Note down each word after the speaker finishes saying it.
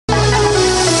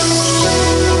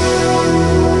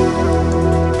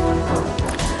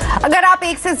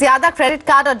से ज्यादा credit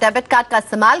card और डेबिट कार्ड का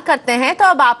इस्तेमाल करते हैं तो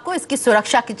अब आपको इसकी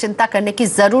सुरक्षा की चिंता करने की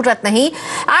जरूरत नहीं।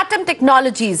 एटम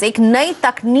टेक्नोलॉजीज एक नई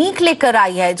तकनीक लेकर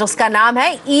आई है जिसका नाम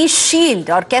है ई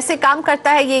शील्ड। और कैसे काम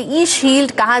करता है ये ई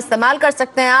शील्ड, कहां इस्तेमाल कर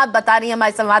सकते हैं आप, बता रही है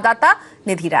हमारी संवाददाता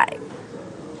निधि राय।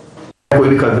 कोई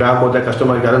भी ग्राहक होता है,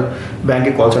 कस्टमर बैंक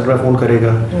के कॉल सेंटर में फोन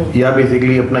करेगा या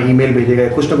बेसिकली अपना ईमेल भेजेगा,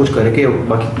 कुछ ना कुछ करके,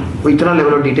 बाकी इतना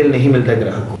लेवल ऑफ डिटेल नहीं मिलता है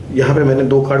ग्राहक को। यहाँ पे मैंने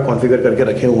 2 कार्ड कॉन्फ़िगर करके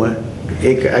रखे हुए हैं,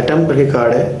 एक एटम करके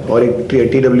कार्ड है और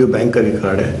एक TW बैंक करके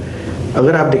कार्ड है।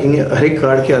 अगर आप देखेंगे हर एक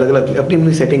कार्ड की अलग अलग अपनी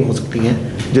अपनी सेटिंग हो सकती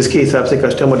हैं, जिसके हिसाब से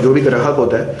कस्टमर जो भी ग्राहक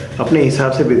होता है अपने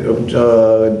हिसाब से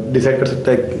डिसाइड कर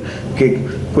सकता है कि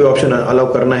कोई ऑप्शन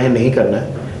अलाउ करना है नहीं करना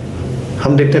है।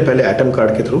 हम देखते हैं पहले एटम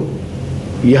कार्ड के थ्रू।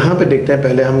 यहाँ पे देखते हैं,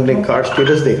 पहले हमने कार्ड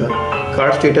स्टेटस देखा।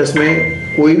 कार्ड स्टेटस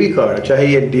में कोई भी कार्ड, चाहे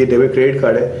ये डेबिट क्रेडिट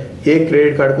कार्ड है, एक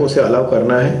क्रेडिट कार्ड को उसे अलाउ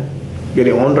करना है,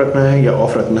 यानी ऑन रखना है या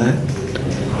ऑफ रखना है,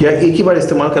 या एक ही बार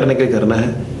इस्तेमाल करने के लिए करना है,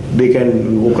 दे कैन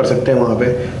वो कर सकते हैं वहाँ पे।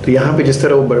 तो यहाँ पे जिस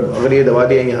तरह वो अगर ये दबा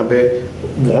दिया यहाँ पे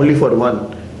ओनली फॉर वन,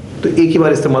 तो एक ही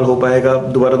बार इस्तेमाल हो पाएगा,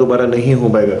 दोबारा नहीं हो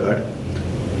पाएगा कार्ड।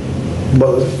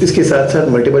 इसके साथ साथ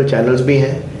मल्टीपल चैनल्स भी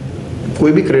हैं।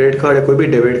 कोई भी क्रेडिट कार्ड या कोई भी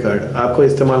डेबिट कार्ड आपको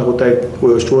इस्तेमाल होता है,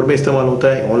 कोई स्टोर में इस्तेमाल होता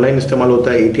है, ऑनलाइन इस्तेमाल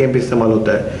होता है, ATM पे इस्तेमाल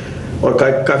होता है और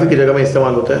काफ़ी की जगह में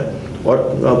इस्तेमाल होता है।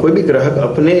 और कोई भी ग्राहक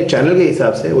अपने चैनल के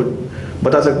हिसाब से वो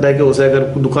बता सकता है कि उसे अगर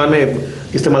दुकान में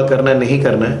इस्तेमाल करना है नहीं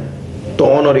करना है तो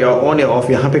ऑन या ऑफ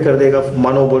यहाँ पे कर देगा।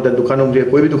 मानो बोलता है दुकान में मुझे,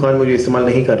 कोई भी दुकान में मुझे इस्तेमाल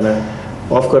नहीं करना है,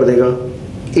 ऑफ कर देगा।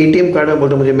 ATM कार्ड में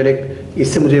बोलता है मुझे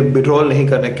इससे मुझे विड्रॉल नहीं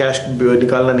करना है, कैश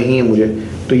निकालना नहीं है मुझे,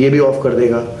 तो ये भी ऑफ कर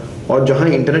देगा। और जहाँ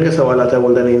इंटरनेट का सवाल आता है,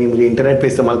 बोलता नहीं मुझे इंटरनेट पे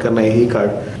इस्तेमाल करना है यही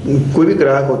कार्ड। कोई भी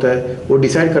ग्राहक होता है वो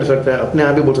डिसाइड कर सकता है, अपने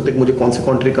आप ही बोल सकते हैं कि मुझे कौन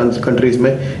से कंट्रीज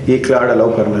में ये कार्ड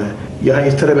अलाउ करना है। यहाँ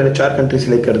इस तरह मैंने 4 कंट्री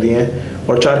सिलेक्ट कर दिए हैं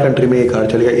और 4 कंट्री में ये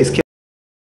कार्ड चलेगा, इसके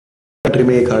कंट्री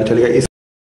में ये कार्ड चलेगा, इस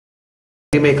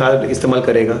में कार्ड इस्तेमाल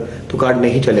करेगा तो कार्ड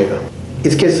नहीं चलेगा।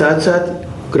 इसके साथ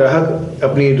साथ ग्राहक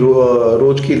अपनी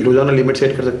रोजाना लिमिट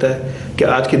सेट कर सकता है कि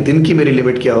आज के दिन की मेरी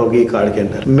लिमिट क्या होगी कार्ड के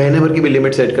अंदर। महीने भर की भी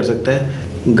लिमिट सेट कर सकता है।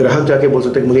 ग्राहक जाके बोल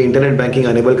सकते हैं कि मुझे इंटरनेट बैंकिंग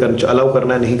अलाउ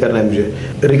करना है नहीं करना है मुझे।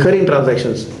 रिकरिंग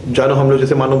ट्रांजैक्शंस जानो हम लोग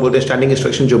जैसे मानो बोलते हैं स्टैंडिंग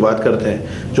इंस्ट्रक्शन जो बात करते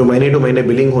हैं, जो महीने टू महीने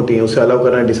बिलिंग होती है, उसे अलाउ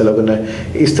करना है डिसअलाउ करना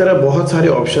है। इस तरह बहुत सारे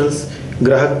ऑप्शंस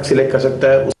ग्राहक सिलेक्ट कर सकता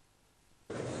है।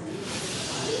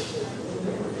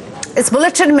 इस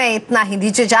बुलेटिन में इतना ही,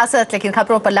 दीजिए इजाजत, लेकिन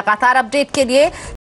खबरों पर लगातार अपडेट के लिए